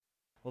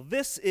Well,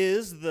 this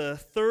is the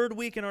third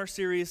week in our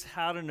series,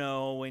 How to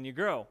Know When You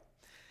Grow.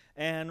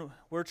 And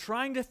we're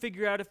trying to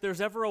figure out if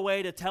there's ever a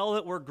way to tell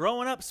that we're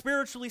growing up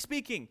spiritually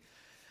speaking.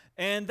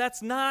 And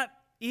that's not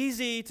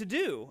easy to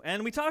do.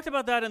 And we talked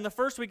about that in the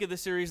first week of the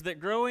series, that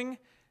growing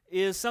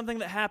is something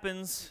that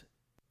happens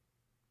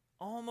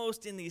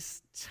almost in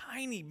these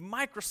tiny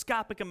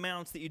microscopic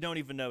amounts that you don't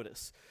even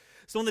notice.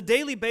 So on the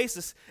daily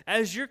basis,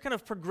 as you're kind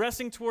of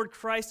progressing toward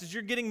Christ, as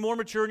you're getting more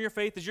mature in your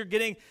faith, as you're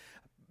getting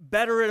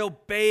better at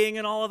obeying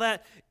and all of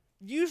that,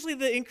 usually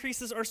the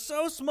increases are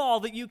so small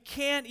that you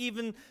can't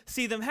even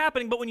see them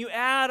happening. But when you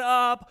add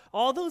up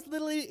all those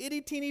little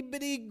itty teeny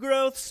bitty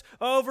growths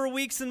over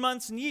weeks and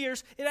months and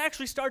years, it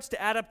actually starts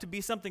to add up to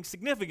be something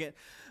significant.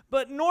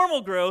 But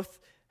normal growth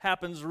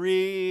happens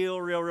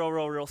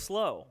real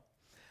slow.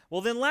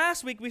 Well, then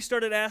last week we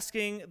started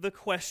asking the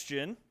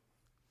question,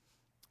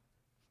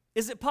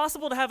 is it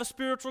possible to have a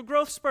spiritual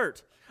growth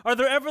spurt? Are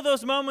there ever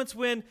those moments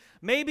when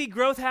maybe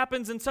growth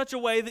happens in such a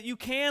way that you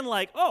can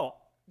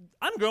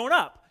I'm growing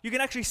up. You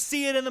can actually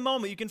see it in the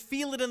moment. You can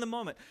feel it in the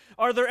moment.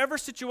 Are there ever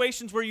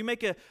situations where you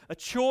make a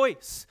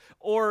choice,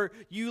 or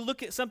you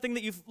look at something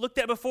that you've looked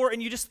at before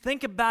and you just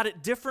think about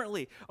it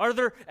differently? Are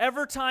there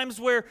ever times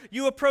where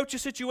you approach a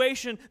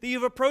situation that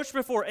you've approached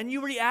before and you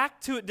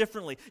react to it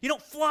differently? You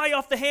don't fly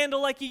off the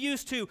handle like you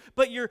used to,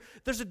 but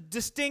there's a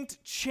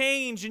distinct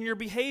change in your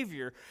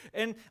behavior.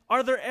 And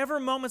are there ever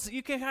moments that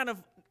you can kind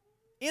of,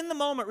 in the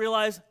moment,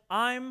 realize,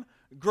 I'm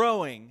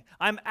growing.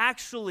 I'm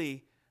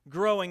actually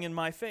growing in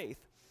my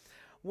faith?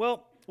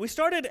 Well, we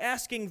started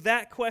asking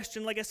that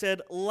question, like I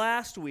said,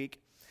 last week,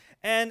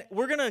 and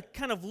we're going to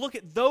kind of look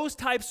at those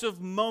types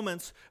of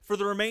moments for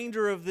the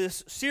remainder of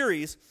this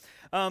series.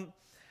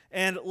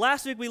 And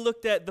last week we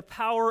looked at the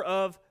power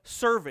of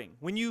serving.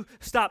 When you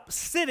stop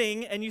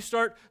sitting and you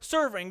start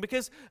serving,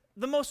 because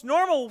the most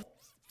normal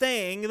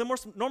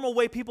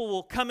way people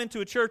will come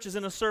into a church is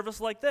in a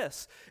service like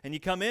this. And you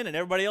come in and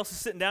everybody else is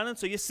sitting down, and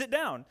so you sit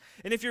down.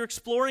 And if you're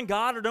exploring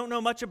God or don't know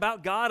much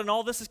about God and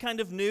all this is kind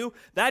of new,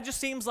 that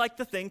just seems like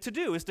the thing to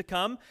do, is to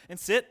come and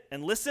sit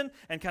and listen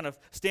and kind of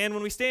stand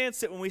when we stand,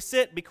 sit when we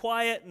sit, be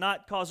quiet,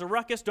 not cause a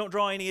ruckus, don't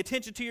draw any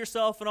attention to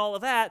yourself and all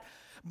of that.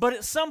 But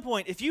at some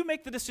point, if you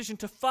make the decision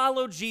to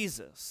follow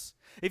Jesus,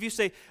 if you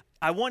say,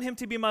 I want him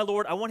to be my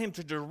Lord, I want him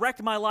to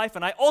direct my life,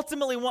 and I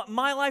ultimately want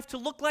my life to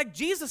look like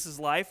Jesus'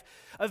 life,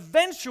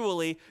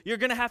 eventually you're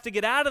going to have to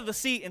get out of the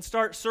seat and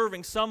start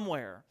serving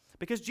somewhere,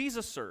 because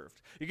Jesus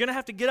served. You're going to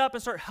have to get up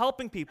and start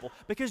helping people,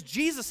 because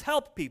Jesus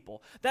helped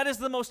people. That is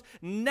the most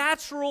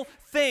natural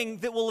thing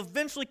that will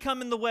eventually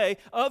come in the way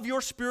of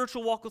your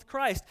spiritual walk with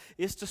Christ,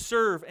 is to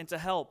serve and to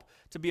help,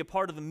 to be a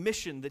part of the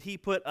mission that he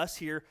put us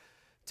here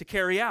to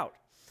carry out.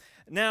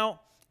 Now,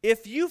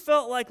 if you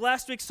felt like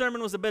last week's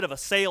sermon was a bit of a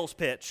sales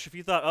pitch, if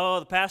you thought,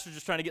 the pastor's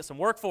just trying to get some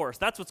work for us,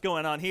 that's what's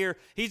going on here.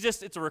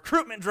 It's a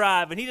recruitment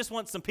drive, and he just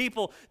wants some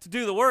people to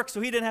do the work so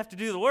he didn't have to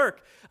do the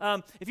work.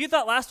 If you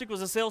thought last week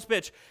was a sales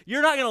pitch,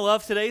 you're not going to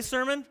love today's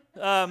sermon,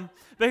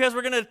 because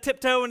we're going to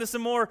tiptoe into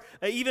some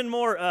even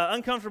more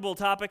uncomfortable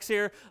topics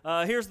here.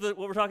 Here's what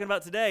we're talking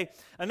about today.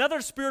 Another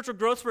spiritual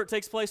growth spurt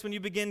takes place when you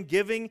begin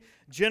giving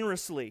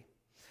generously.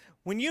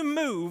 When you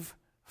move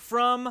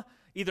from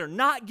either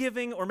not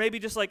giving, or maybe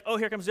just like,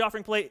 here comes the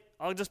offering plate,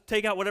 I'll just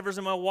take out whatever's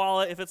in my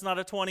wallet if it's not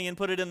a 20 and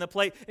put it in the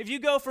plate. If you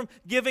go from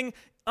giving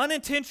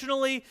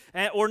unintentionally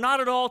or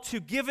not at all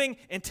to giving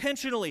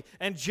intentionally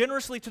and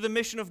generously to the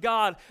mission of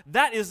God,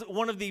 that is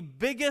one of the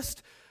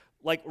biggest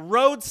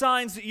road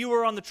signs that you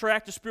are on the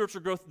track to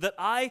spiritual growth that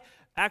I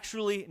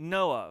actually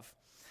know of.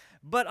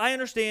 But I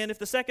understand if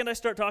the second I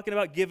start talking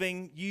about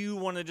giving, you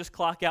want to just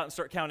clock out and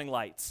start counting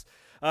lights,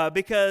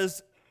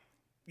 because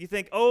you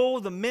think,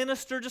 the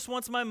minister just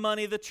wants my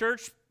money, the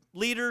church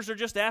leaders are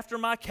just after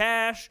my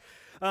cash,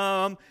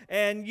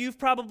 and you've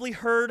probably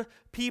heard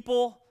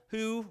people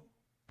who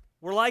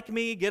were like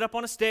me get up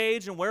on a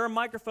stage and wear a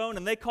microphone,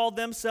 and they called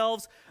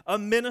themselves a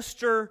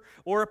minister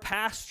or a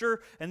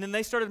pastor, and then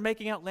they started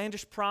making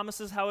outlandish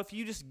promises how if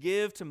you just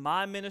give to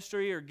my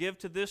ministry or give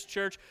to this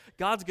church,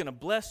 God's going to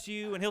bless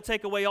you and he'll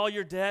take away all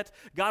your debt.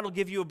 God will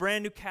give you a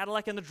brand new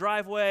Cadillac in the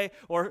driveway,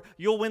 or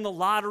you'll win the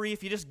lottery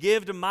if you just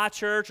give to my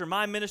church or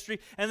my ministry.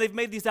 And they've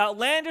made these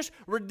outlandish,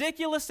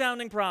 ridiculous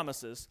sounding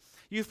promises.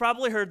 You've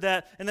probably heard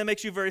that, and that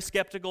makes you very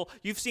skeptical.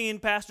 You've seen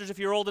pastors, if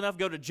you're old enough,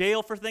 go to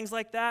jail for things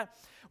like that.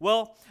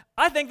 Well,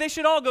 I think they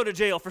should all go to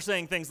jail for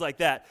saying things like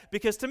that,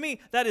 because to me,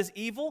 that is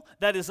evil,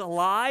 that is a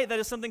lie, that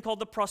is something called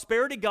the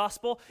prosperity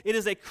gospel. It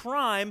is a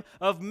crime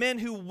of men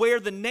who wear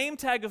the name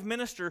tag of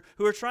minister,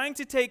 who are trying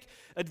to take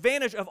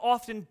advantage of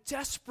often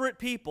desperate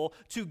people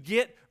to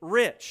get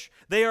rich.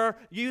 They are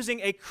using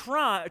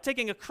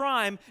taking a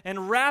crime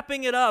and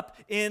wrapping it up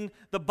in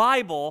the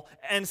Bible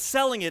and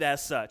selling it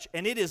as such,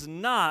 and it is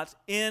not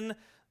in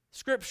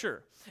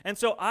Scripture. And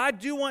so I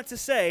do want to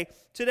say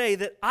today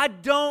that I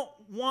don't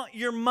want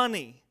your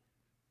money.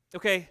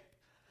 Okay?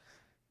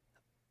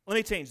 Let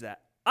me change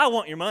that. I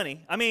want your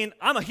money. I mean,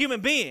 I'm a human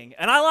being,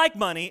 and I like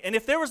money, and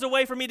if there was a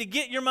way for me to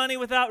get your money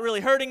without really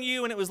hurting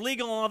you and it was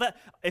legal and all that,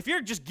 if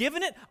you're just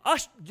giving it,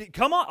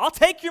 come on, I'll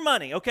take your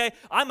money, okay?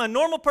 I'm a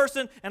normal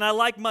person, and I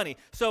like money.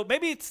 So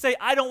maybe to say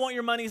I don't want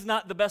your money is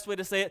not the best way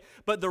to say it,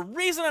 but the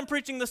reason I'm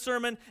preaching this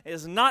sermon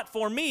is not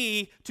for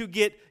me to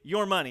get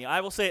your money.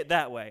 I will say it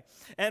that way.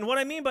 And what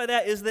I mean by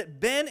that is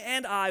that Ben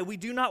and I, we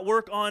do not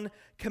work on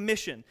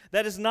commission.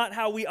 That is not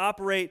how we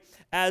operate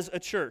as a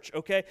church,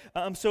 okay?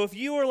 So if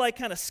you are like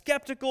kind of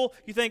skeptical,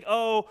 you think,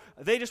 oh,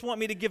 they just want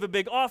me to give a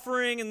big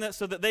offering and that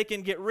so that they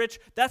can get rich.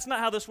 That's not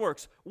how this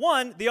works.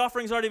 One, the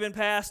offering's already been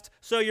passed,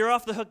 so you're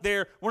off the hook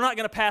there. We're not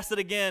going to pass it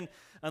again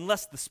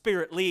unless the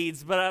Spirit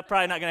leads, but that's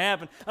probably not going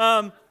to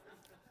happen.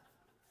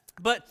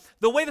 But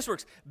the way this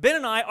works, Ben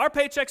and I, our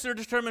paychecks are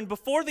determined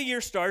before the year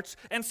starts,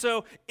 and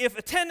so if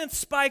attendance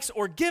spikes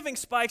or giving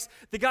spikes,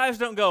 the guys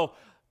don't go,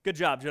 good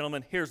job,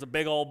 gentlemen, here's a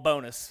big old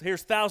bonus.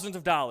 Here's thousands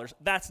of dollars.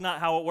 That's not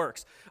how it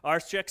works.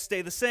 Our checks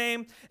stay the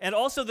same. And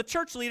also the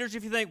church leaders,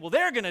 if you think, well,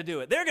 they're going to do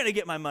it. They're going to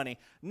get my money.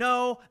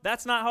 No,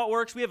 that's not how it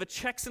works. We have a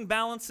checks and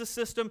balances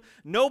system.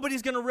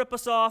 Nobody's going to rip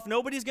us off.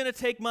 Nobody's going to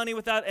take money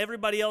without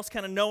everybody else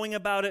kind of knowing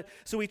about it.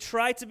 So we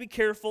try to be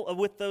careful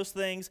with those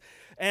things.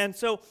 And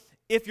so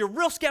if you're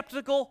real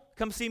skeptical,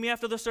 come see me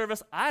after the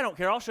service. I don't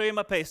care. I'll show you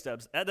my pay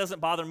stubs. That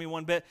doesn't bother me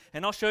one bit.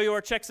 And I'll show you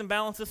our checks and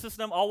balances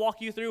system. I'll walk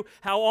you through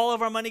how all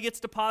of our money gets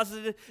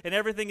deposited and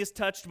everything is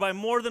touched by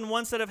more than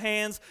one set of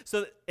hands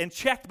and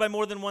checked by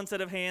more than one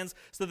set of hands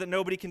so that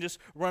nobody can just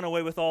run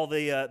away with all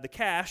the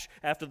cash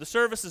after the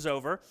service is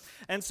over.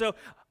 And so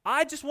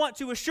I just want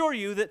to assure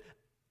you that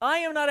I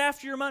am not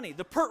after your money.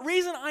 The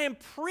reason I am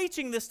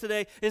preaching this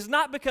today is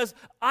not because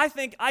I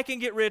think I can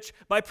get rich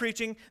by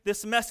preaching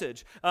this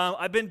message.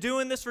 I've been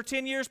doing this for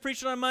 10 years,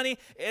 preaching on money.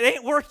 It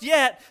ain't worked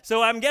yet,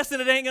 so I'm guessing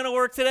it ain't going to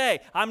work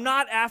today. I'm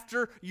not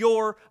after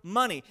your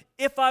money.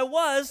 If I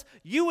was,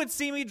 you would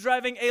see me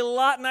driving a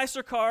lot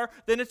nicer car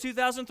than a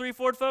 2003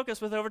 Ford Focus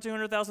with over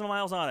 200,000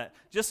 miles on it.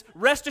 Just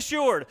rest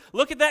assured.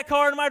 Look at that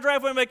car in my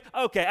driveway and be like,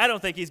 okay, I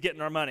don't think he's getting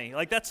our money.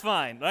 Like, that's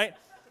fine, right?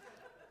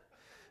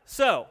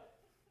 So,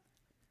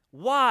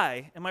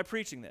 why am I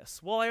preaching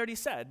this? Well, I already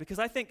said, because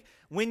I think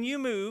when you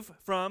move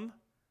from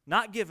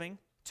not giving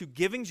to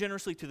giving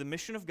generously to the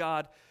mission of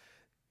God,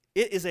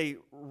 it is a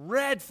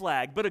red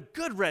flag, but a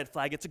good red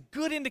flag. It's a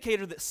good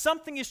indicator that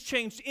something has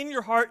changed in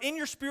your heart, in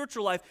your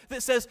spiritual life,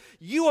 that says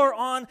you are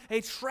on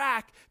a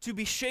track to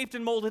be shaped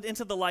and molded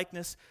into the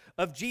likeness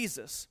of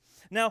Jesus.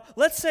 Now,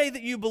 let's say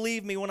that you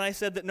believe me when I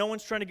said that no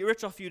one's trying to get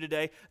rich off you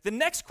today. The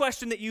next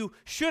question that you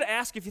should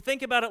ask, if you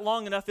think about it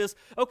long enough, is,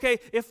 okay,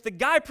 if the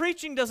guy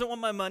preaching doesn't want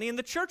my money and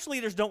the church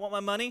leaders don't want my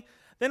money,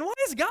 then why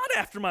is God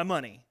after my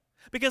money?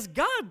 Because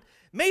God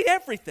made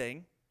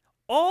everything,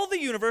 all the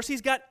universe.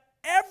 He's got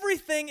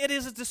everything at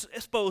his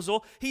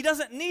disposal. He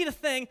doesn't need a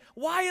thing.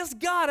 Why is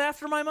God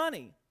after my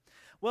money?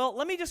 Well,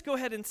 let me just go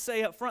ahead and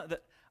say up front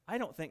that I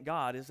don't think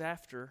God is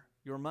after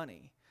your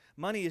money.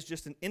 Money is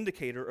just an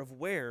indicator of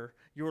where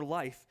your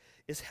life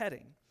is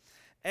heading.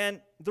 And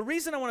the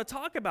reason I want to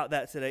talk about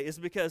that today is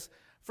because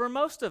for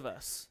most of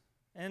us,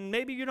 and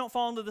maybe you don't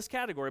fall into this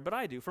category, but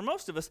I do, for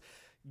most of us,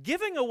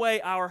 giving away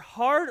our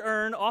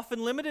hard-earned,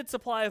 often limited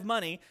supply of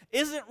money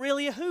isn't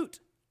really a hoot.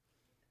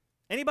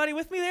 Anybody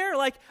with me there?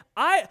 Like,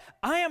 I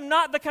am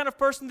not the kind of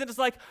person that is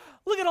like,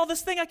 look at all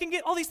this thing I can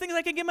get, all these things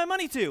I can give my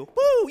money to.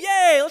 Woo,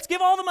 yay, let's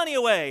give all the money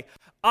away.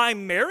 I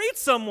married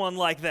someone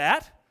like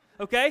that.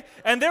 Okay?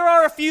 And there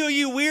are a few of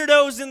you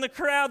weirdos in the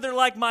crowd that are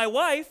like my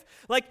wife.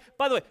 Like,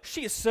 by the way,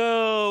 she is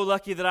so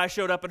lucky that I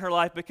showed up in her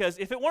life, because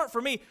if it weren't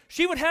for me,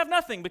 she would have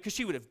nothing, because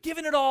she would have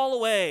given it all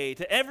away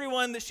to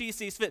everyone that she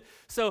sees fit.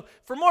 So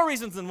for more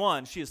reasons than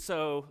one, she is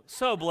so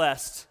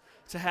blessed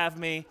to have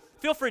me.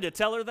 Feel free to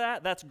tell her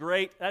that. That's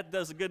great.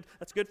 That's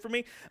good for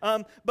me.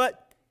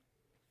 But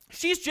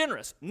she's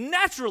generous,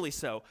 naturally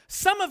so.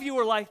 Some of you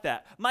are like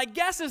that. My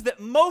guess is that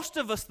most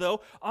of us,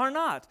 though, are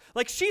not.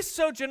 Like, she's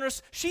so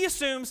generous, she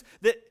assumes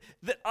that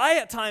I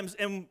at times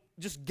am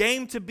just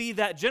game to be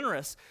that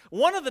generous.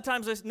 One of the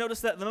times I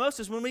notice that the most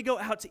is when we go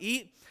out to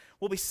eat.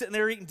 We'll be sitting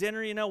there eating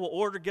dinner, we'll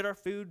order, get our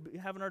food,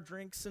 having our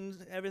drinks, and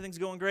everything's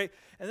going great.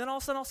 And then all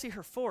of a sudden I'll see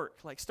her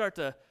fork start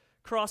to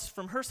cross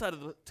from her side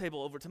of the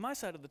table over to my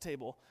side of the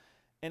table.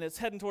 And it's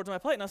heading towards my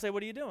plate, and I say,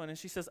 what are you doing? And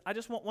she says, I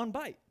just want one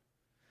bite.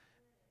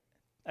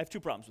 I have two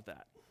problems with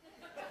that.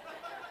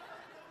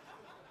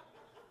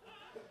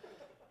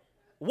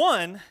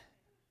 One,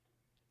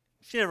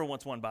 she never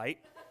wants one bite.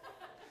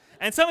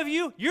 And some of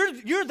you,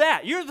 you're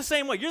that. You're the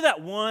same way. You're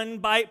that one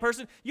bite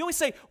person. You always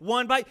say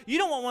one bite. You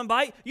don't want one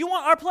bite. You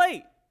want our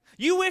plate.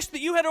 You wish that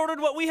you had ordered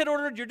what we had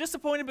ordered. You're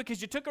disappointed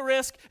because you took a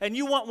risk, and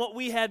you want what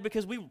we had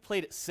because we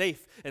played it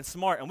safe and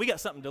smart, and we got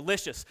something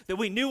delicious that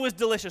we knew was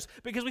delicious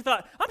because we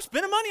thought, I'm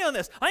spending money on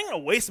this. I ain't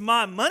going to waste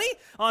my money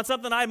on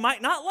something I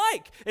might not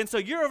like. And so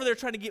you're over there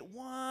trying to get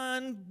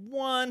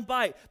one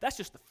bite. That's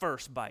just the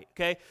first bite,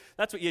 okay?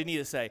 That's what you need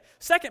to say.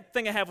 Second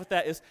thing I have with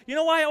that is, you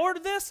know why I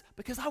ordered this?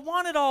 Because I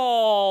wanted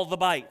all the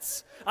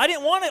bites. I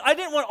didn't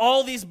want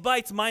all these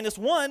bites minus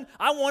one.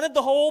 I wanted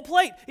the whole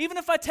plate. Even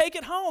if I take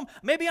it home,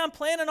 maybe I'm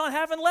planning on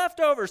having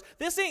leftovers.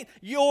 This ain't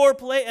your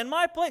plate and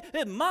my plate.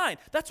 It's mine.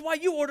 That's why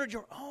you ordered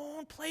your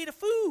own plate of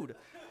food.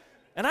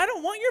 And I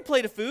don't want your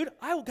plate of food.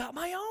 I got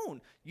my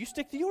own. You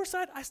stick to your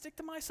side, I stick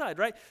to my side,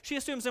 right? She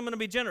assumes I'm going to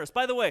be generous.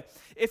 By the way,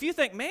 if you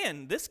think,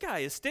 man, this guy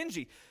is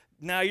stingy,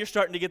 now you're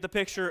starting to get the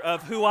picture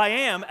of who I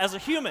am as a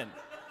human.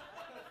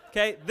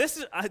 Okay, this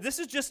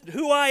is just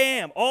who I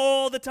am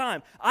all the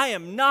time. I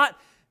am not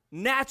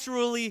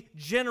naturally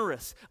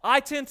generous. I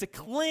tend to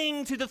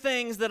cling to the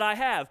things that I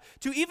have.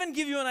 To even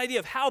give you an idea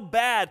of how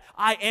bad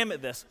I am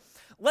at this,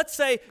 let's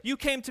say you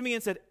came to me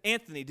and said,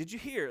 Anthony, did you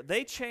hear?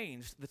 They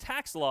changed the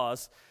tax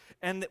laws,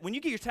 and when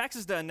you get your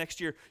taxes done next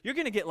year, you're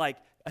going to get like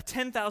a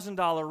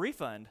 $10,000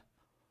 refund.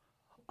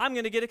 I'm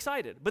going to get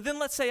excited. But then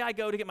let's say I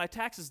go to get my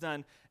taxes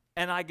done,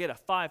 and I get a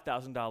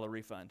 $5,000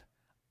 refund.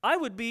 I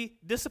would be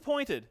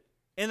disappointed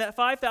in that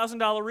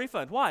 $5,000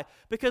 refund. Why?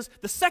 Because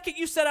the second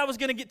you said I was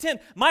going to get 10,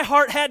 my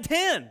heart had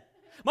 10.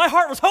 My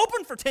heart was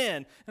hoping for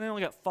 10, and I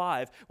only got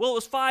 5. Well, it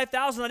was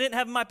 5,000 I didn't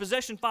have in my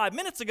possession 5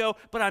 minutes ago,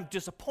 but I'm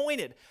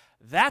disappointed.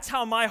 That's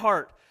how my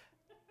heart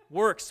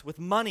works with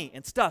money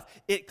and stuff.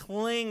 It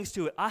clings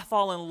to it. I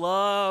fall in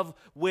love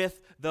with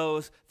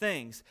those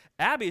things.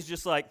 Abby's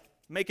just like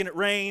making it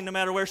rain no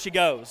matter where she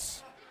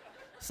goes.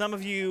 Some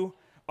of you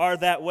are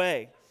that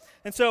way.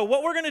 And so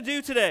what we're going to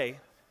do today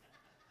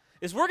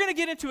is we're going to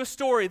get into a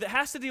story that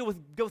has to deal with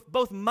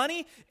both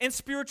money and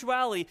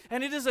spirituality.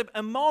 And it is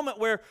a moment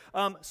where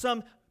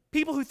some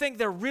people who think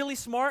they're really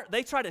smart,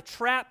 they try to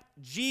trap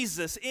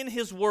Jesus in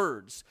his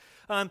words.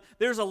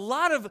 There's a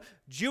lot of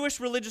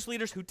Jewish religious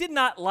leaders who did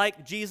not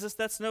like Jesus.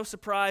 That's no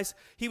surprise.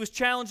 He was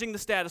challenging the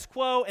status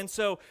quo, and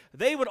so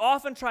they would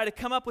often try to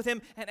come up with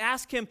him and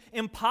ask him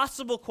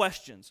impossible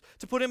questions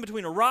to put him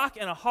between a rock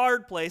and a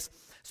hard place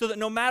so that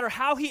no matter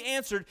how he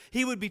answered,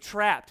 he would be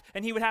trapped,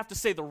 and he would have to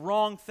say the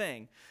wrong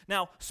thing.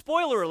 Now,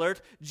 spoiler alert,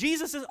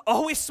 Jesus is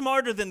always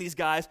smarter than these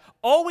guys,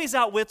 always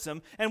outwits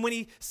them, and when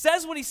he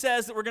says what he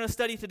says that we're going to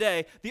study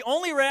today, the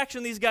only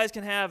reaction these guys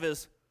can have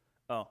is,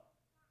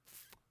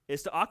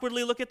 is to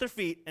awkwardly look at their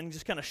feet and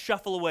just kind of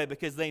shuffle away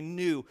because they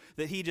knew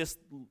that he just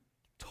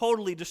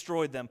totally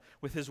destroyed them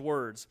with his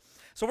words.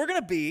 So we're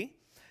going to be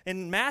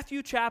in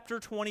Matthew chapter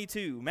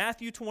 22.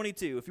 Matthew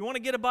 22. If you want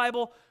to get a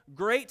Bible,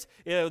 great.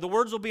 The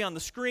words will be on the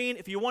screen.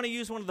 If you want to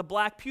use one of the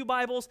Black Pew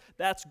Bibles,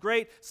 that's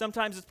great.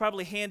 Sometimes it's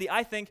probably handy,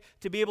 I think,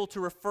 to be able to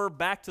refer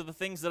back to the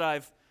things that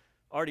I've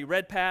already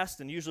read past,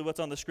 and usually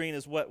what's on the screen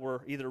is what we're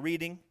either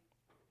reading.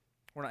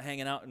 We're not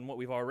hanging out in what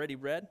we've already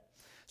read.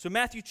 So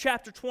Matthew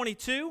chapter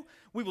 22,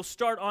 we will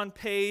start on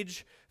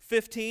page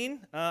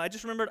 15. I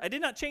just remembered I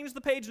did not change the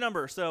page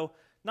number, so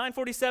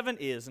 947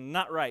 is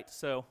not right.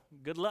 So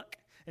good luck.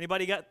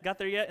 Anybody got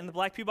there yet in the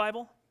Black Pew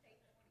Bible?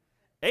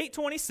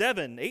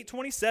 827.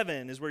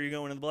 827 is where you're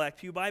going in the Black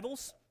Pew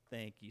Bibles.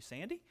 Thank you,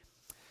 Sandy.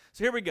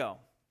 So here we go.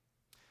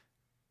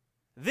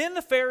 Then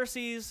the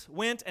Pharisees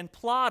went and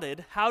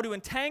plotted how to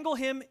entangle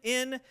him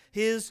in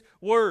his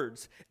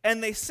words,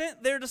 and they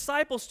sent their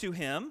disciples to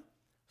him,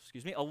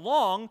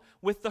 along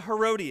with the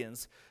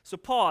Herodians. So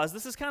pause.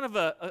 This is kind of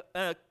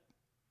a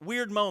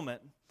weird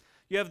moment.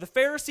 You have the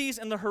Pharisees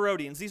and the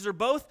Herodians. These are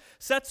both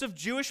sets of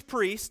Jewish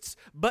priests,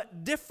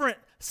 but different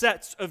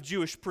sets of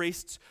Jewish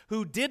priests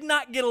who did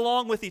not get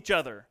along with each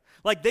other.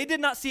 Like they did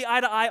not see eye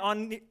to eye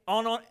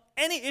on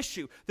any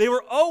issue. They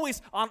were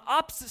always on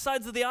opposite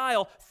sides of the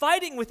aisle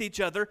fighting with each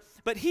other,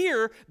 but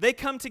here they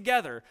come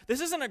together. This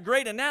isn't a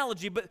great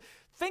analogy, but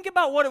think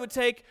about what it would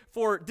take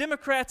for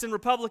Democrats and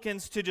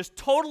Republicans to just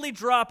totally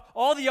drop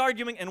all the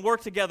arguing and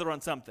work together on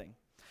something.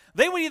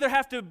 They would either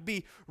have to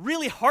be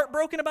really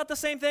heartbroken about the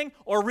same thing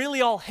or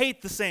really all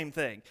hate the same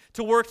thing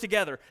to work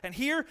together. And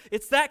here,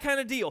 it's that kind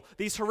of deal.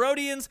 These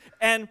Herodians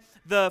and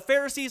the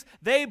Pharisees,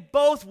 they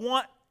both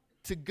want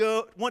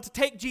to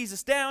take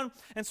Jesus down,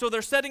 and so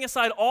they're setting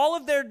aside all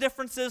of their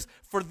differences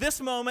for this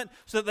moment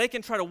so that they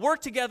can try to work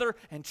together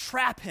and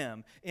trap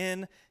him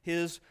in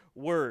his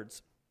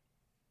words.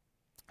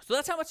 So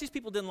that's how much these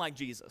people didn't like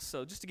Jesus.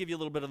 So just to give you a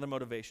little bit of the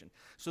motivation.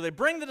 So they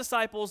bring the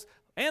disciples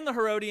and the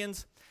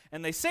Herodians,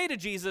 and they say to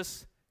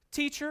Jesus,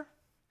 "Teacher,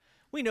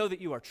 we know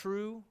that you are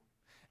true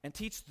and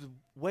teach the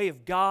way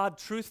of God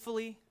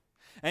truthfully,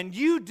 and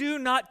you do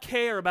not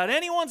care about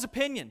anyone's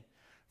opinion,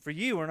 for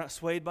you are not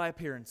swayed by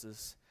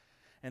appearances."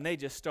 And they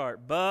just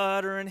start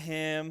buttering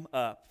him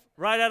up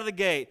right out of the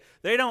gate.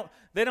 They don't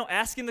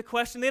ask him the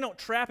question. They don't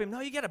trap him.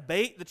 No, you got to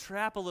bait the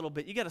trap a little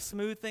bit. You got to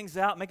smooth things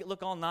out, make it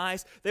look all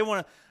nice. They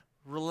want to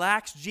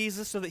relax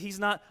Jesus so that he's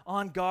not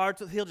on guard,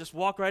 so that he'll just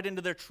walk right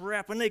into their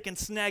trap and they can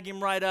snag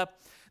him right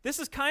up. This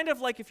is kind of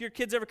like if your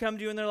kids ever come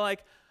to you and they're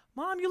like,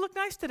 "Mom, you look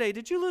nice today.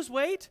 Did you lose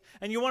weight?"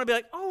 And you want to be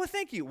like, "Oh, well,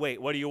 thank you."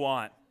 Wait, what do you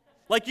want?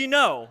 Like you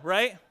know,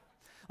 right?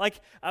 Like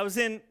I was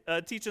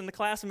teaching the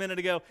class a minute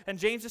ago, and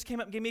James just came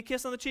up and gave me a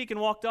kiss on the cheek and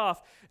walked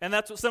off. And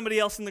that's what somebody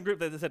else in the group,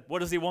 they said, "What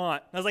does he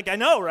want?" I was like, "I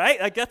know, right?"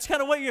 Like that's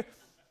kind of what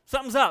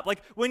something's up.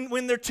 Like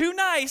when they're too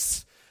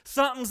nice,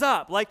 Something's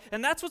up.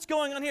 And that's what's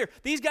going on here.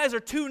 These guys are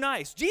too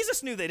nice.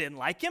 Jesus knew they didn't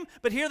like him,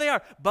 but here they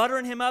are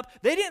buttering him up.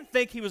 They didn't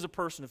think he was a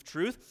person of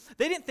truth.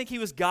 They didn't think he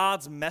was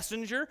God's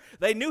messenger.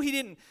 They knew he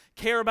didn't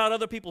care about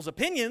other people's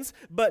opinions,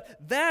 but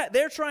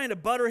they're trying to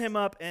butter him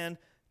up and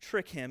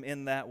trick him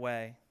in that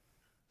way.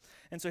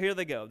 And so here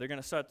they go. They're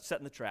going to start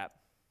setting the trap.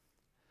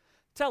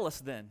 Tell us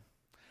then,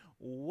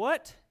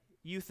 what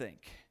you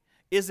think.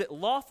 Is it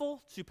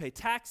lawful to pay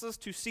taxes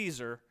to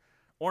Caesar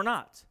or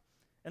not?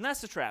 And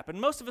that's the trap.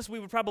 And most of us, we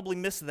would probably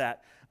miss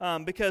that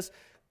because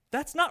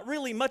that's not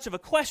really much of a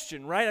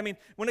question, right? I mean,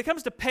 when it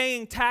comes to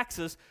paying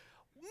taxes,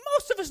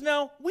 most of us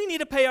know we need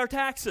to pay our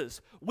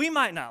taxes. We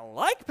might not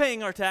like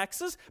paying our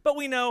taxes, but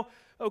we know,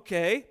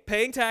 okay,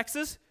 paying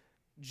taxes,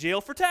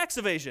 jail for tax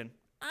evasion.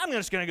 I'm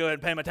just going to go ahead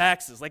and pay my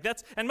taxes.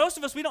 And most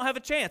of us, we don't have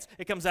a chance.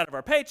 It comes out of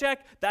our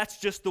paycheck. That's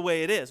just the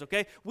way it is,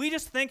 okay? We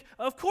just think,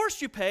 of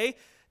course you pay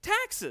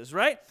taxes,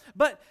 right?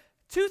 But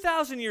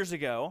 2,000 years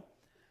ago,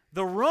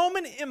 the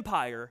Roman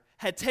Empire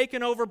had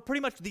taken over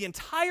pretty much the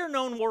entire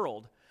known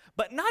world,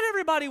 but not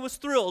everybody was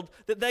thrilled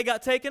that they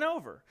got taken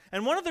over.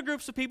 And one of the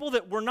groups of people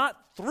that were not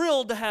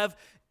thrilled to have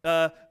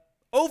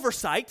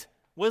oversight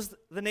was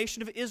the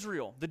nation of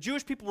Israel. The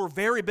Jewish people were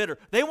very bitter.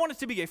 They wanted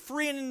to be a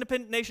free and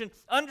independent nation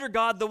under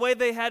God the way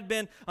they had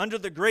been under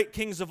the great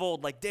kings of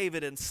old, like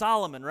David and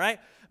Solomon, right?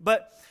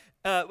 But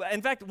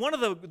in fact, one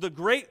of the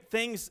great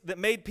things that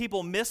made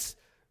people miss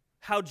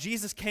how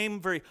Jesus came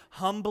very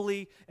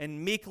humbly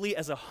and meekly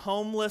as a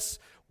homeless,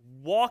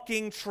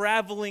 walking,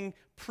 traveling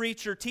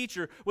preacher,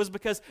 teacher, was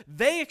because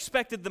they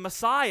expected the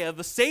Messiah,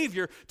 the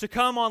Savior, to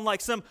come on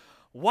like some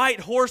white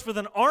horse with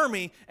an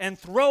army and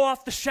throw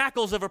off the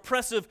shackles of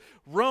oppressive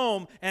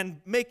Rome and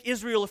make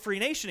Israel a free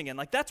nation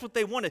again. That's what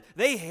they wanted.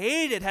 They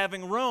hated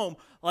having Rome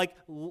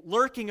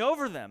lurking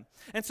over them.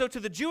 And so to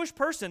the Jewish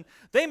person,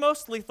 they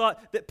mostly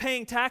thought that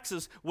paying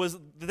taxes was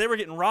that they were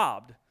getting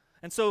robbed.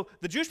 And so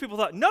the Jewish people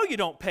thought, no, you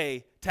don't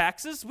pay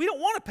taxes. We don't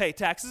want to pay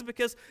taxes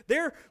because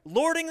they're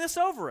lording this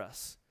over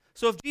us.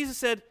 So if Jesus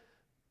said,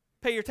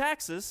 pay your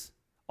taxes,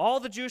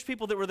 all the Jewish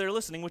people that were there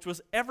listening, which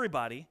was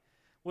everybody,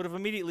 would have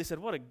immediately said,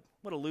 what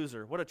a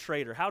loser, what a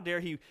traitor. How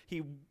dare he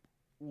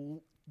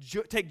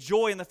take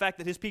joy in the fact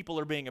that his people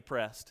are being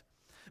oppressed.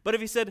 But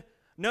if he said,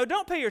 no,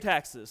 don't pay your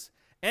taxes,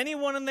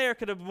 anyone in there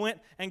could have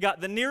went and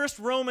got the nearest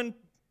Roman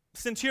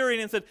centurion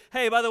and said,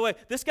 hey, by the way,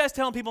 this guy's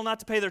telling people not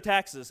to pay their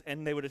taxes,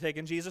 and they would have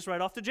taken Jesus right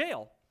off to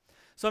jail.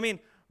 So, I mean,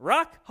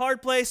 rock,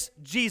 hard place,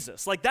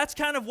 Jesus. That's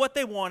kind of what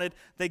they wanted.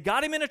 They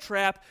got him in a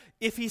trap.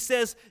 If he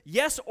says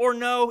yes or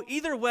no,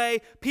 either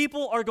way,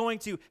 people are going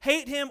to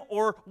hate him,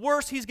 or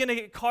worse, he's going to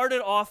get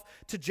carted off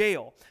to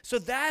jail. So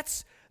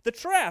that's the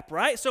trap,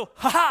 right? So,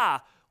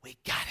 we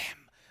got him.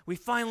 We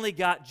finally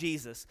got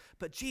Jesus.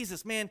 But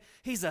Jesus, man,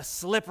 he's a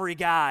slippery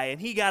guy, and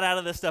he got out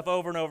of this stuff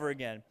over and over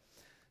again.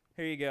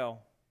 Here you go.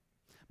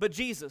 But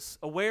Jesus,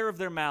 aware of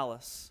their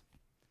malice,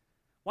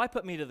 why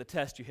put me to the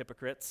test, you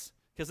hypocrites?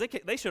 Because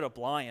they showed up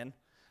lying.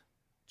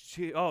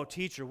 Oh,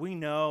 teacher, we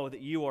know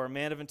that you are a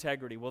man of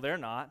integrity. Well, they're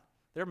not.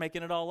 They're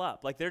making it all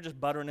up. They're just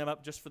buttering him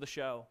up just for the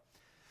show.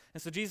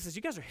 And so Jesus says,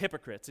 you guys are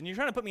hypocrites, and you're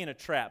trying to put me in a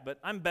trap, but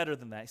I'm better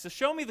than that. He says,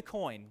 show me the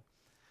coin.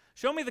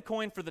 Show me the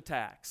coin for the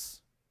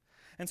tax.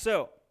 And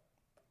so,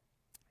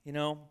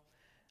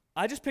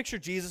 I just picture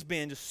Jesus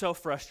being just so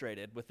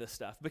frustrated with this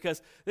stuff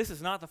because this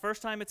is not the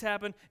first time it's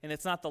happened and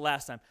it's not the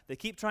last time. They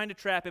keep trying to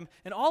trap him,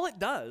 and all it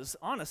does,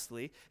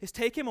 honestly, is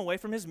take him away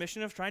from his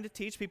mission of trying to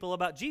teach people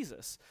about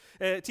Jesus,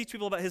 teach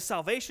people about his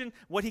salvation,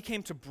 what he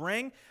came to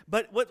bring.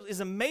 But what is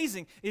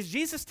amazing is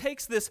Jesus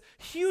takes this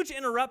huge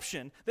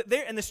interruption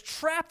and this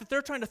trap that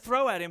they're trying to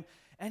throw at him,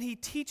 and he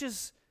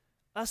teaches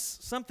us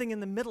something in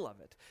the middle of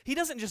it. He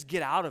doesn't just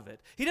get out of it.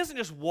 He doesn't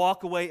just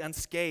walk away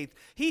unscathed.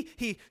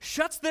 He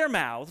shuts their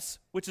mouths,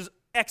 which is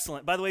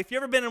excellent. By the way, if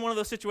you've ever been in one of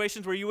those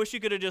situations where you wish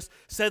you could have just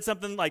said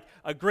something like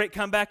a great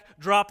comeback,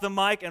 dropped the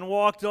mic, and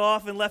walked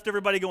off and left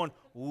everybody going,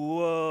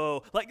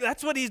 whoa.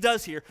 That's what he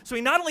does here. So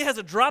he not only has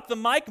a drop the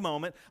mic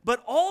moment,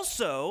 but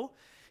also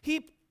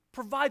he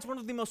provides one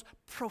of the most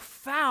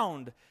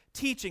profound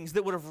teachings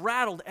that would have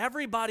rattled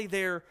everybody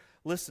there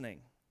listening.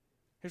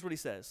 Here's what he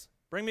says.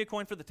 Bring me a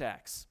coin for the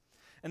tax.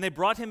 And they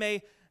brought him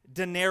a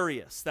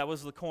denarius. That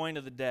was the coin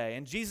of the day.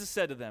 And Jesus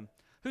said to them,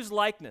 whose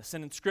likeness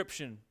and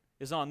inscription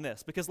is on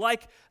this? Because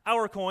like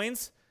our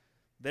coins,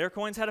 their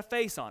coins had a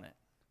face on it.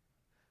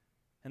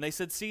 And they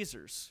said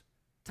Caesar's.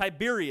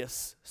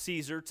 Tiberius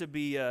Caesar, to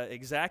be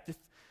exact.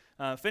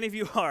 If any of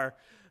you are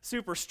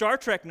super Star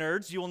Trek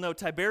nerds, you will know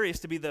Tiberius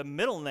to be the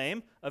middle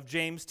name of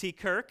James T.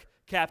 Kirk,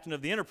 captain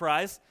of the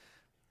Enterprise.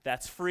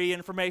 That's free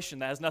information.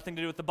 That has nothing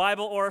to do with the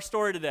Bible or our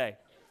story today.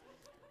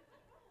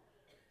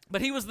 But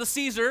he was the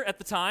Caesar at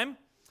the time.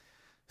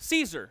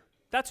 Caesar,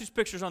 that's whose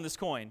picture's on this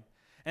coin.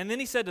 And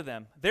then he said to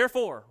them,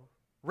 therefore,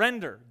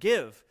 render,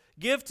 give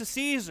to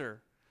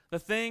Caesar the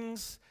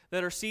things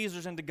that are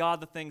Caesar's, and to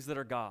God the things that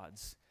are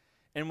God's.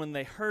 And when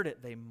they heard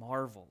it, they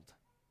marveled.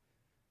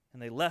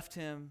 And they left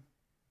him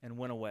and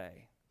went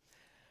away.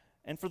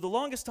 And for the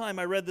longest time,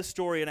 I read this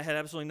story and I had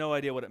absolutely no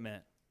idea what it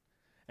meant.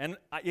 And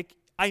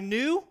I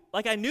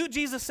knew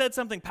Jesus said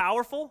something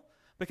powerful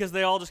because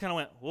they all just kind of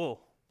went,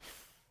 whoa,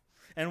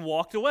 and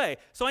walked away.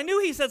 So I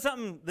knew he said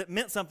something that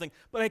meant something,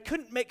 but I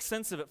couldn't make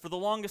sense of it for the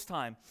longest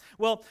time.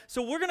 Well,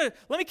 so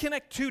let me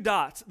connect 2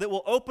 dots that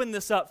will open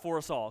this up for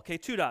us all, okay?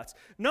 2 dots.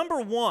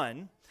 Number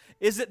 1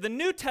 is that the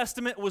New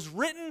Testament was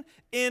written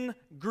in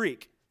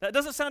Greek. That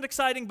doesn't sound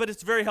exciting, but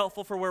it's very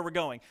helpful for where we're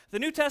going. The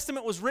New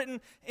Testament was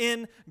written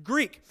in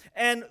Greek,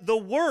 and the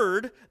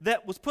word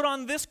that was put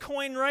on this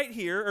coin right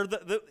here, or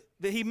that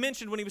he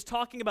mentioned when he was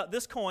talking about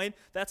this coin,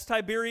 that's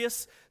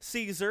Tiberius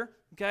Caesar,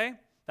 okay?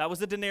 That was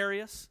the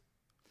denarius.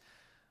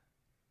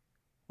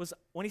 Was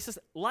when he says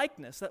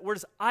likeness, that word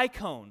is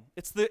icon.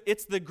 It's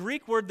the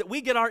Greek word that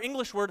we get our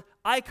English word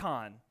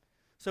icon.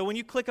 So when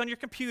you click on your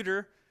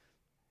computer,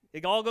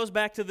 it all goes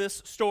back to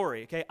this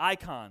story, okay?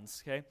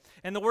 Icons, okay?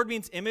 And the word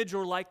means image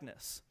or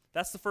likeness.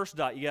 That's the first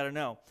dot you got to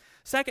know.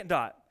 Second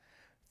dot,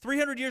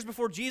 300 years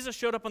before Jesus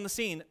showed up on the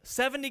scene,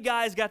 70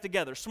 guys got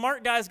together,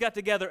 smart guys got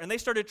together, and they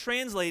started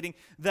translating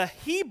the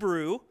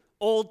Hebrew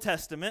Old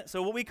Testament,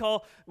 so what we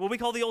call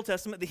the Old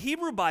Testament, the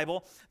Hebrew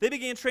Bible. They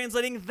began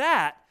translating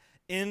that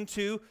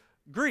into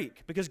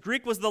Greek, because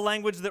Greek was the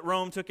language that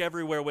Rome took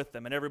everywhere with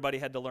them, and everybody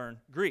had to learn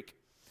Greek.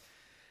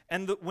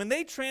 And when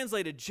they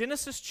translated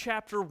Genesis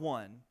chapter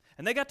 1,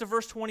 and they got to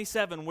verse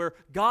 27, where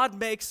God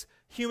makes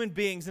human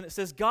beings, and it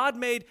says God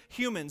made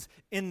humans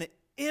in the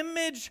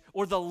image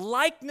or the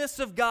likeness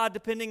of God,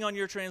 depending on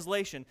your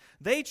translation,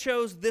 they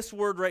chose this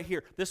word right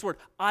here, this word,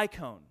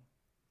 icon.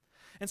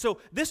 And so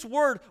this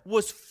word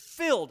was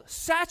filled,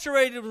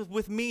 saturated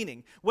with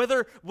meaning.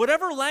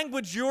 Whatever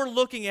language you're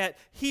looking at,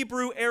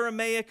 Hebrew,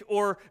 Aramaic,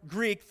 or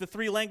Greek, the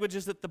 3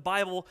 languages that the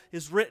Bible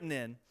is written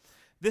in,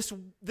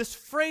 this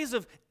phrase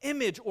of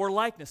image or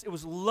likeness, it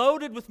was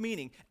loaded with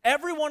meaning.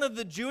 Every one of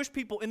the Jewish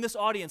people in this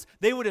audience,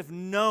 they would have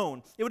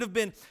known. It would have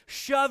been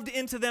shoved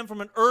into them from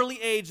an early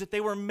age that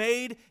they were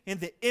made in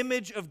the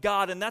image of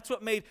God, and that's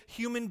what made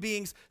human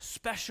beings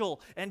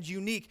special and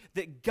unique,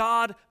 that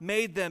God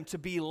made them to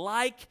be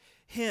like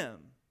Him.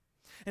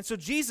 And so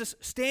Jesus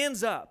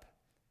stands up.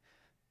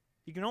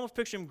 You can almost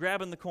picture him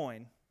grabbing the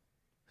coin.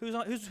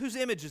 Whose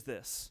image is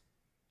this?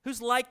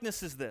 Whose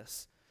likeness is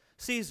this?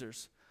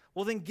 Caesar's.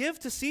 Well, then give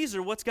to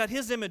Caesar what's got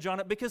his image on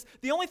it, because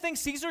the only thing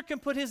Caesar can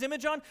put his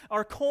image on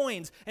are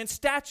coins and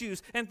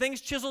statues and things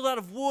chiseled out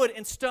of wood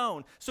and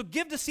stone. So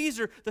give to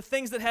Caesar the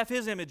things that have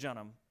his image on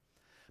them,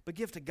 but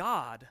give to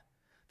God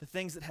the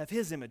things that have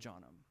his image on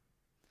them.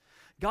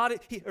 God,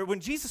 when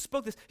Jesus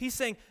spoke this, he's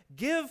saying,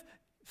 give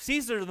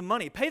Caesar the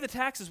money, pay the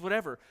taxes,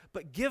 whatever,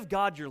 but give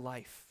God your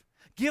life.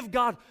 Give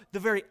God the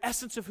very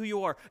essence of who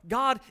you are.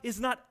 God is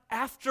not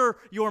after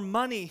your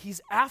money,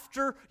 He's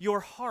after your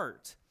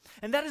heart.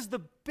 And that is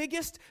the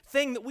biggest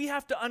thing that we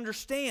have to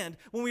understand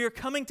when we are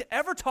coming to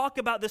ever talk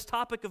about this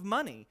topic of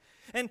money.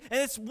 And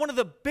it's one of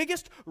the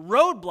biggest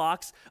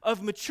roadblocks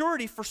of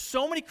maturity for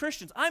so many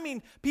Christians. I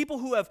mean, people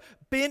who have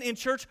been in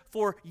church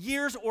for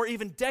years or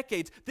even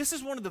decades. This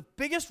is one of the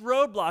biggest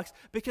roadblocks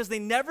because they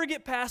never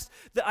get past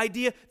the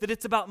idea that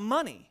it's about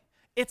money.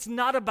 It's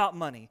not about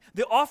money.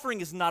 The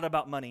offering is not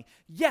about money.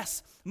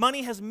 Yes,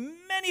 money has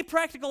many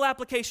practical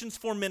applications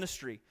for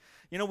ministry.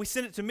 You know, we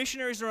send it to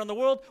missionaries around the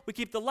world. We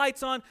keep the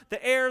lights on,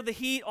 the air, the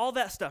heat, all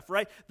that stuff,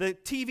 right? The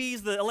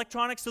TVs, the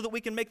electronics, so that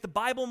we can make the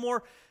Bible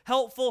more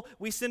helpful.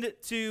 We send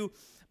it to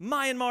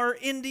Myanmar,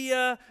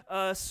 India,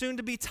 soon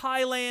to be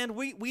Thailand.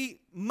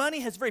 Money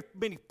has very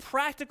many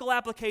practical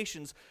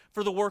applications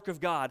for the work of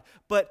God.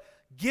 But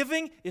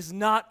giving is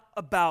not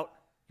about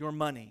your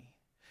money.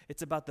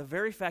 It's about the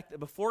very fact that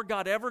before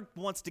God ever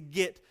wants to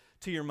get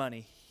to your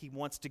money, He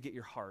wants to get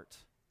your heart.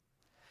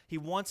 He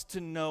wants to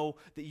know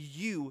that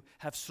you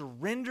have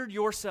surrendered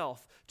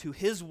yourself to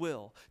His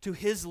will, to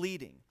His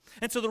leading.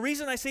 And so the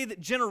reason I say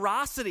that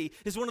generosity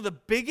is one of the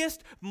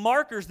biggest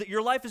markers that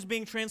your life is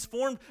being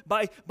transformed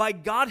by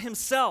God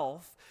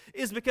Himself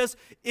is because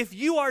if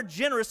you are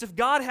generous, if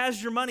God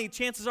has your money,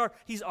 chances are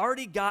He's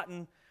already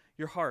gotten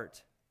your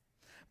heart.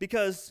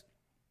 Because,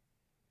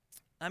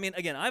 I mean,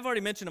 again, I've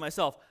already mentioned to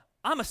myself,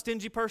 I'm a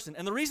stingy person.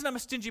 And the reason I'm a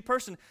stingy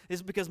person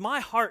is because my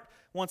heart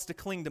wants to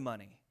cling to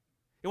money.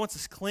 It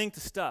wants to cling to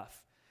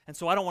stuff. And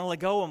so I don't want to let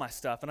go of my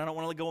stuff, and I don't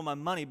want to let go of my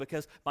money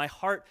because my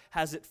heart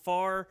has it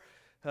far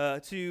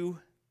too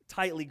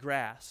tightly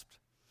grasped.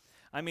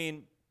 I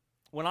mean,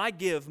 when I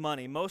give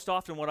money, most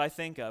often what I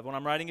think of when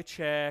I'm writing a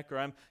check or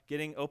I'm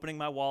opening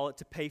my wallet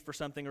to pay for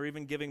something or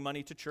even giving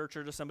money to church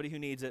or to somebody who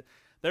needs it,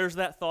 there's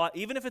that thought,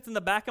 even if it's in the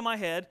back of my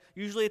head,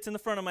 usually it's in the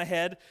front of my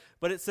head,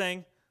 but it's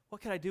saying, what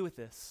could I do with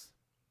this?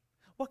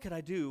 What could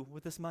I do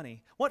with this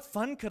money? What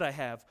fun could I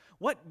have?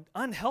 What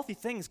unhealthy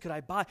things could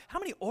I buy? How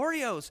many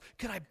Oreos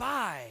could I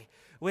buy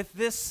with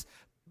this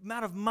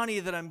amount of money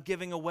that I'm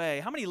giving away?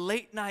 How many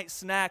late night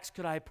snacks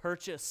could I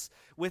purchase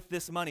with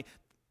this money?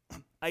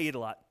 I eat a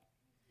lot.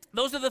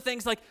 Those are the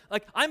things like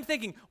I'm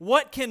thinking,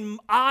 what can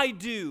I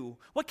do?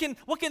 What can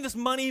this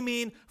money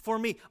mean for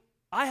me?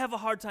 I have a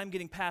hard time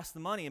getting past the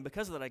money, and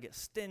because of that I get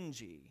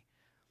stingy.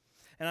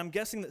 And I'm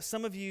guessing that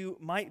some of you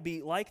might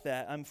be like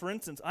that. For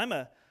instance, I'm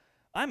a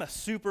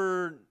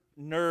super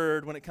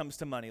nerd when it comes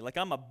to money. Like,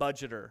 I'm a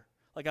budgeter.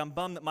 Like, I'm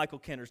bummed that Michael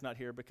Kenner's not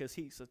here because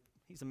he's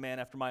a man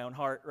after my own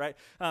heart, right?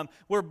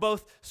 We're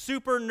both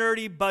super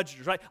nerdy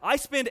budgeters, right? I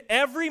spend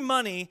every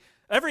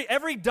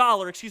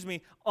dollar,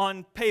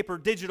 on paper,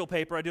 digital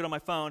paper, I do it on my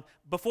phone,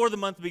 before the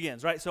month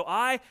begins, right? So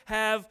I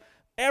have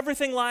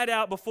everything laid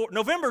out before.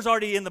 November's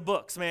already in the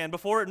books, man.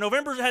 Before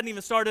November hadn't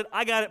even started,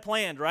 I got it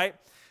planned, right?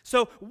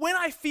 So when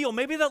I feel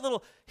maybe that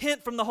little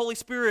hint from the Holy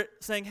Spirit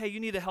saying, hey, you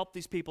need to help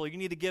these people, you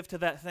need to give to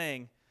that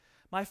thing,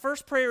 my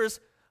first prayer is,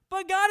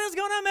 but God is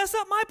going to mess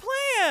up my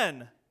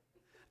plan.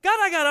 God,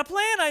 I got a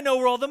plan. I know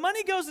where all the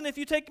money goes, and if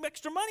you take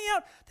extra money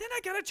out, then I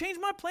got to change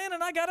my plan,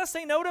 and I got to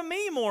say no to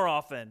me more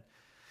often.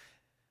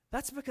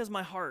 That's because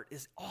my heart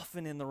is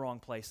often in the wrong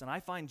place, and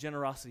I find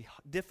generosity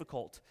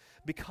difficult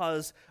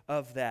because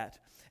of that.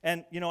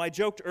 And, I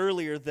joked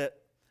earlier that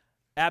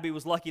Abby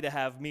was lucky to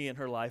have me in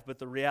her life, but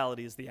the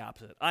reality is the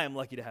opposite. I am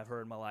lucky to have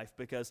her in my life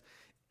because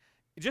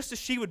just as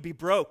she would be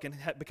broke and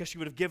because she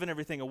would have given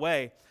everything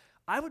away,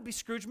 I would be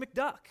Scrooge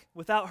McDuck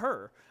without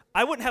her.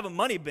 I wouldn't have a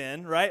money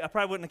bin, right? I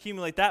probably wouldn't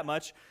accumulate that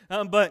much,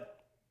 but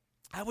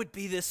I would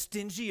be this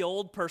stingy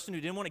old person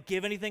who didn't want to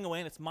give anything away,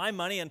 and it's my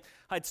money, and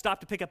I'd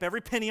stop to pick up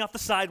every penny off the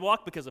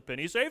sidewalk because a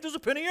penny saved is a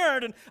penny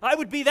earned, and I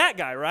would be that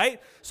guy,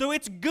 right? So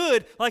it's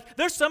good. Like,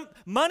 there's some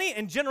money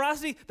and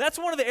generosity. That's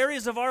one of the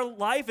areas of our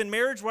life and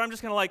marriage where I'm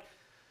just kind of like,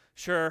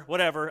 sure,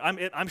 whatever.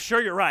 I'm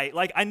sure you're right.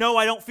 Like, I know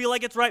I don't feel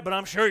like it's right, but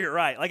I'm sure you're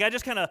right. Like, I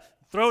just kind of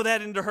throw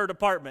that into her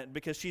department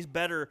because she's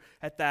better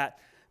at that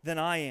than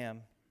I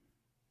am.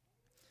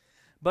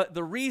 But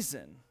the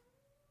reason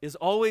is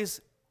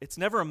always, it's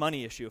never a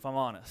money issue, if I'm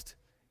honest.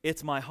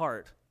 It's my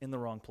heart in the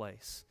wrong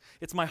place.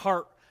 It's my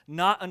heart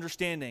not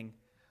understanding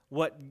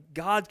what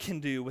God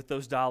can do with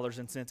those dollars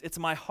and cents. It's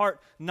my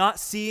heart not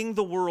seeing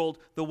the world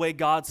the way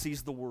God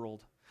sees the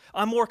world.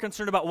 I'm more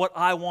concerned about what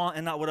I want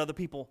and not what other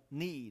people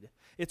need.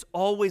 It's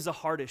always a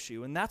heart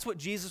issue, and that's what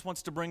Jesus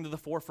wants to bring to the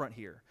forefront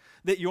here.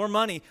 That your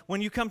money,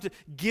 when you come to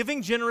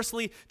giving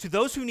generously to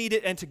those who need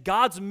it and to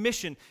God's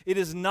mission, it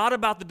is not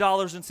about the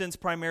dollars and cents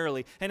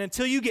primarily. And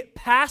until you get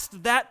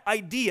past that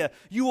idea,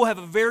 you will have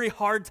a very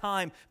hard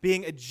time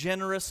being a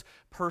generous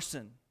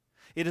person.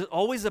 It is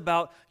always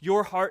about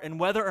your heart and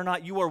whether or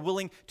not you are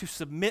willing to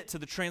submit to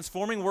the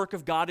transforming work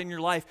of God in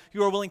your life.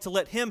 You are willing to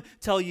let Him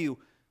tell you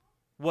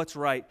what's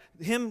right,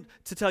 Him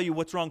to tell you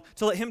what's wrong,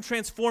 to let Him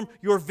transform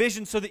your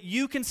vision so that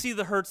you can see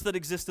the hurts that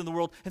exist in the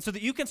world and so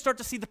that you can start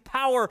to see the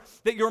power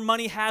that your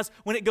money has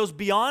when it goes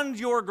beyond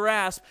your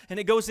grasp and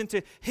it goes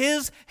into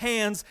His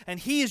hands and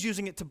He is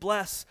using it to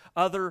bless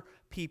other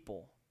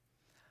people.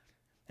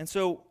 And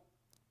so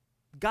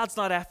God's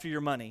not after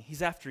your money,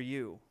 He's after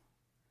you.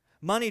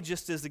 Money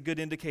just is a good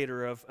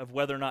indicator of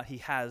whether or not He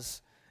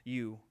has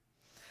you.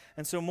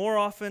 And so more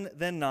often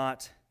than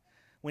not,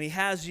 when He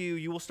has you,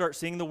 you will start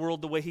seeing the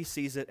world the way He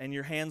sees it, and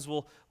your hands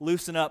will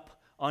loosen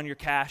up on your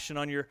cash and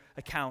on your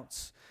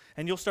accounts.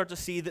 And you'll start to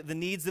see that the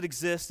needs that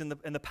exist and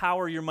the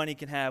power your money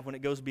can have when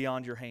it goes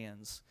beyond your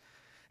hands.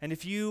 And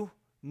if you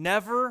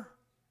never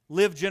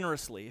live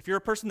generously, if you're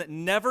a person that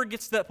never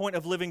gets to that point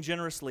of living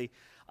generously,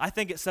 I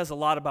think it says a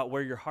lot about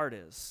where your heart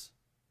is.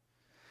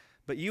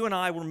 But you and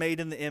I were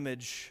made in the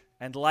image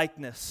and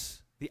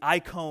likeness, the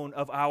icon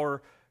of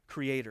our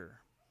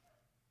Creator.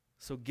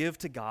 So give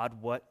to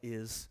God what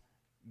is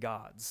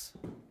God's.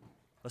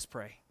 Let's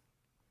pray.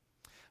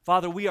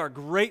 Father, we are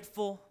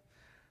grateful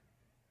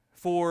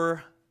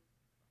for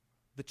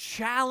the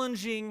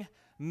challenging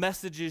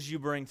messages you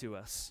bring to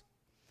us.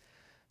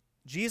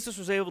 Jesus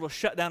was able to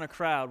shut down a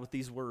crowd with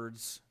these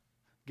words,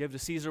 give to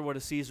Caesar what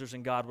is Caesar's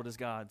and God what is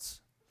God's.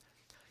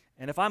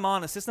 And if I'm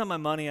honest, it's not my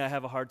money I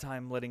have a hard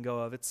time letting go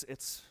of.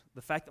 It's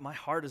the fact that my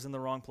heart is in the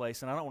wrong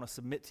place and I don't want to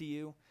submit to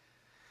you.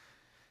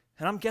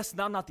 And I'm guessing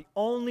I'm not the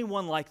only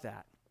one like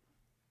that.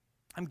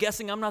 I'm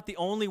guessing I'm not the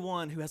only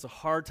one who has a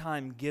hard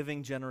time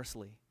giving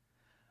generously.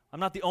 I'm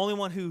not the only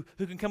one who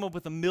can come up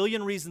with a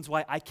million reasons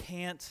why I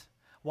can't,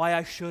 why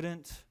I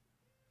shouldn't,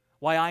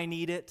 why I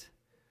need it.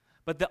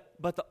 But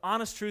the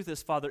honest truth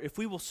is, Father, if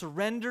we will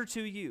surrender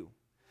to you,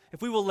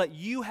 if we will let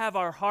you have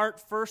our heart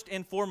first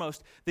and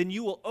foremost, then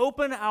you will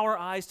open our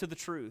eyes to the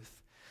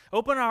truth.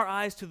 Open our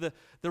eyes to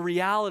the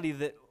reality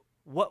that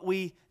what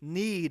we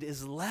need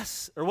is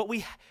less, or what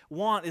we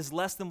want is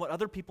less than what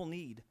other people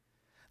need.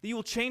 That you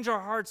will change our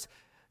hearts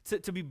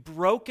to be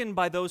broken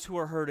by those who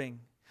are hurting.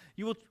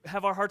 You will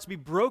have our hearts be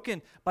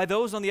broken by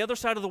those on the other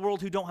side of the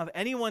world who don't have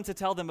anyone to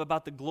tell them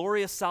about the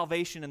glorious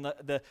salvation and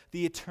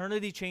the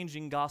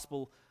eternity-changing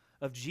gospel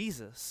of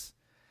Jesus.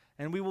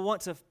 And we will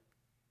want to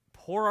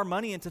pour our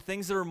money into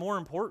things that are more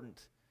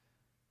important.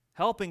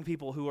 Helping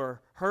people who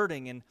are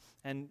hurting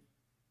and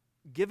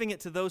giving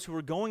it to those who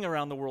are going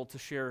around the world to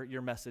share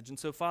your message. And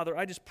so, Father,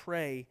 I just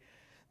pray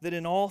that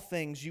in all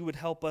things you would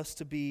help us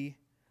to be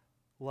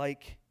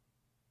like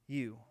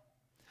you.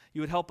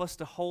 You would help us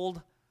to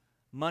hold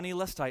money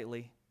less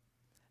tightly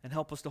and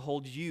help us to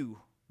hold you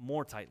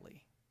more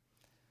tightly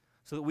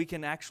so that we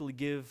can actually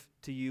give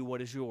to you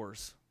what is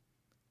yours,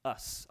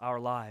 us, our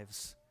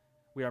lives.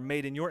 We are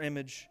made in your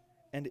image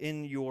and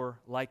in your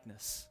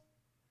likeness.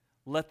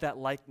 let that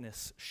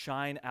likeness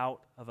shine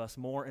out of us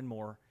more and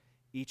more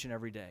each and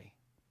every day.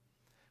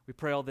 We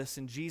pray all this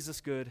in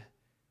Jesus' good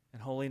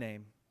and holy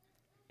name.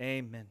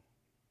 Amen.